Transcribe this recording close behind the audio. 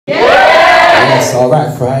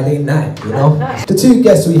alright, Friday night, you know? The two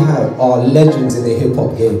guests we have are legends in the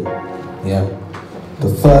hip-hop game, yeah? The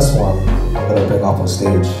first one I'm gonna bring up on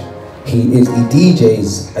stage. He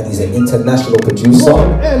DJs and he's an international producer.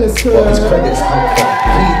 Ron Elliston. But his credits come from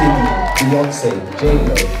Beyonce,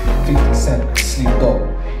 J-Lo, 50 Cent, Snoop Dogg.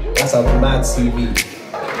 That's a mad CV.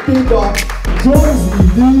 Hip Hop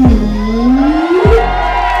Jonzi D.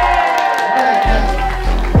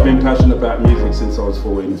 I've been passionate about music since I was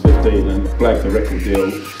 14, 15 and blagged a record deal,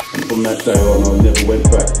 and from that day on I never went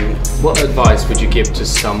back. What advice would you give to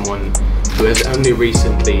someone who has only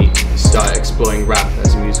recently started exploring rap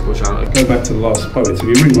as a musical genre? Go back to the last poet. If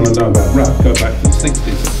you really want to know about rap, go back to the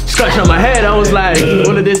 60s. Scratching on my head, I was like,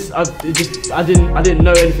 all of this, I didn't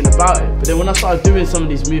know anything about it. But then when I started doing some of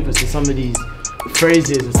these movements and some of these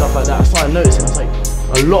phrases and stuff like that, I started noticing, I was like,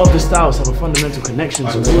 a lot of the styles have a fundamental connection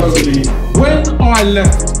to it. When I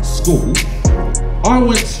left school, I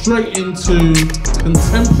went straight into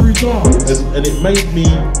contemporary dance, and it made me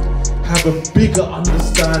have a bigger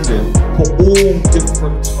understanding for all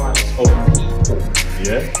different types of people,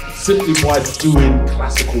 yeah? Simply by doing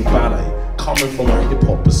classical ballet, coming from a hip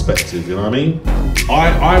hop perspective, you know what I mean?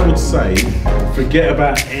 I would say, forget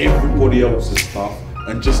about everybody else's stuff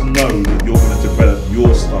and just know that you're gonna develop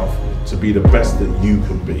your stuff to be the best that you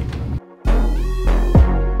can be.